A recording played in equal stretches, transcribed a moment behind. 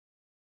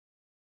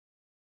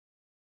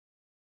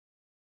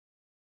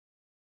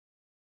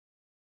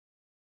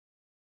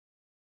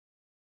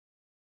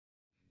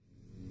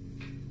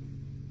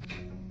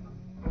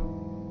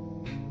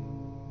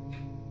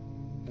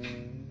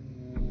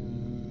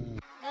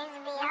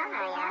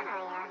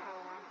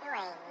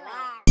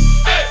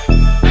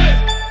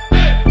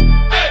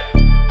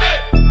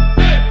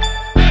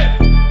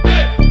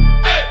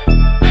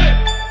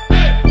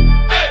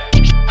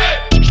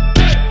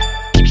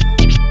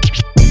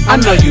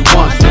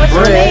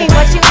bread.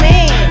 What you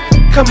mean?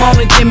 Come on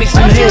and give me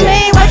some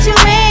head. What you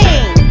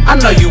mean? I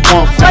know you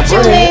want some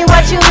bread.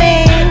 What you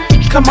mean?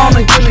 Come on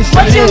and give me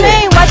some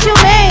head. What you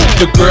mean?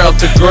 The girls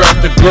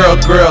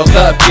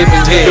love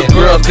giving head. The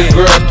girls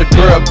love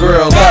giving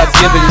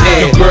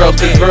head. The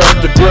girls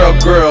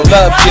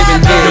love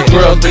giving head.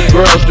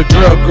 The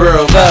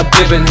girls love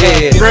giving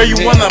head. Girl, you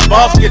wanna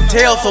boss get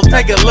tail, so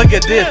take a look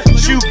at this.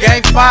 Shoot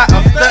game 5,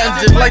 I'm stunting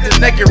just like the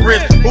naked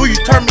wrist. Ooh, you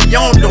turn me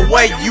on the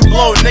way you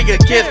blow a nigga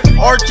kiss.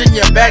 Arch in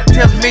your back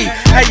tells me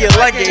how you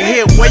like it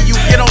here. Where you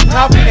get on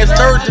top and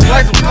stir just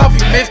like some coffee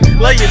mix.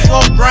 Let your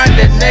slow grind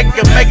that neck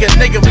and make a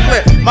nigga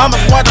flip.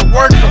 Mama's wanna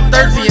work from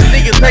Thursday and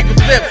niggas take a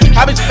flip.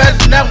 I be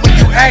spazzing out when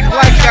you act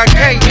like I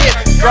can't hit.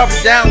 Drop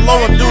it down low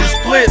and do the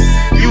splits,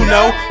 you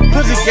know.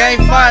 Pussy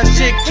game 5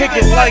 shit, kick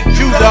it like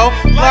judo.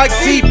 Like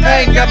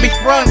T-Pain, got me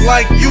sprung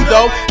like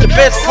judo. The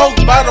best Coke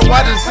bottle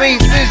I done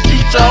seen since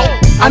G-Show.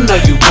 I know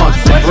you want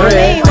some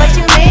bread. What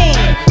you mean?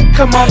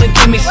 Come on and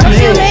give me some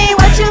head.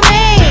 What you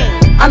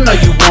mean? I know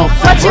you want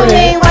some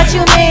bread. What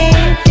you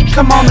mean?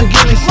 Come on and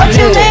give me some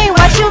head.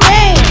 What you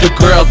mean? The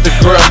girls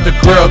love giving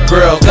head.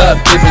 The girls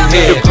love giving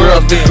head. The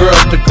girls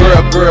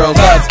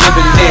love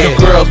giving head.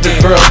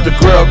 The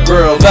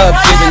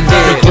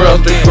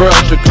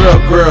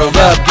girls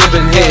love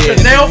giving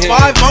head. Chanel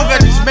 5 on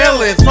got you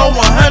smelling so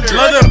 100.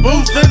 Leather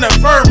boots in the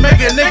fur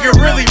make a nigga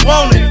really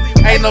want it.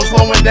 Ain't no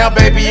slowing down,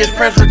 baby, it's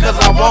pressure cause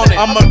I want it.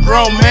 I'm a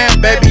grown man,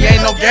 baby,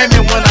 ain't no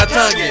gaming when I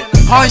tongue it.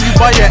 Calling you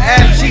by your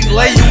ass cheek,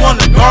 lay you on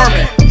the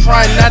garment.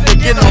 Trying not to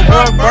get no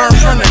rug burn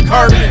from the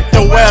carpet.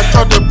 The way I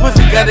stroke the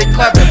pussy, got it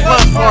clapping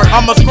plus fart.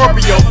 I'm a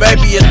Scorpio,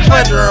 baby, it's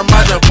pleasure in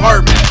my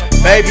department.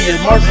 Baby, it's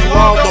martial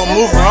law, don't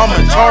move her, I'ma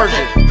charge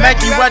it.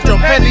 Mac you at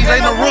your panties,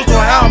 ain't no rules on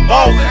how I'm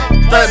bossing.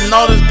 Stunting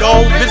all this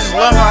gold, bitches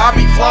love her, I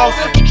be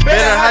flossing.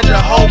 Better hide your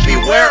hoe,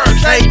 beware or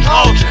take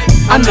caution.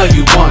 I know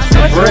you want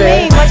some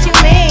bread. What you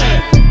mean?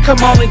 Come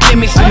on and give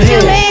me some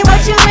head.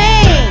 What you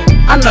mean?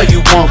 I know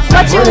you want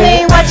some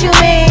bread. What you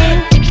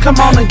mean? Come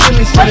on and give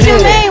me some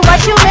head.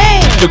 What you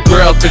mean? The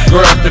girls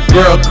love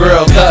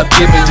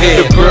giving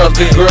head. The girls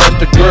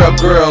love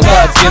giving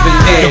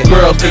head. The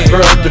girls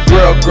love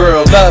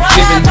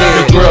giving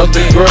head.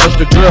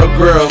 The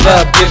girls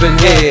love giving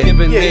head.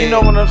 Yeah, you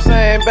know what I'm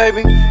saying,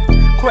 baby?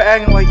 Quit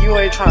acting like you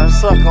ain't trying to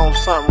suck on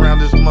something around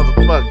this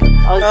motherfucker.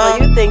 Oh, so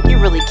you think you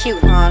really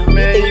cute, huh?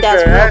 Man, you think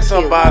that's better real ask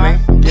cute, somebody.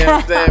 huh? You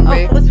understand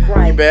me? What's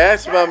right? You better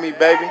ask about me,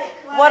 baby.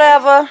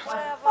 Whatever.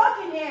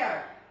 Fucking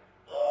hair.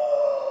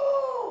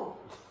 Ooh.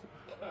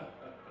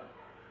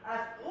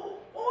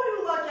 Ooh,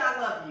 you lucky I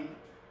love you.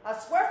 I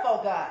swear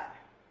for God.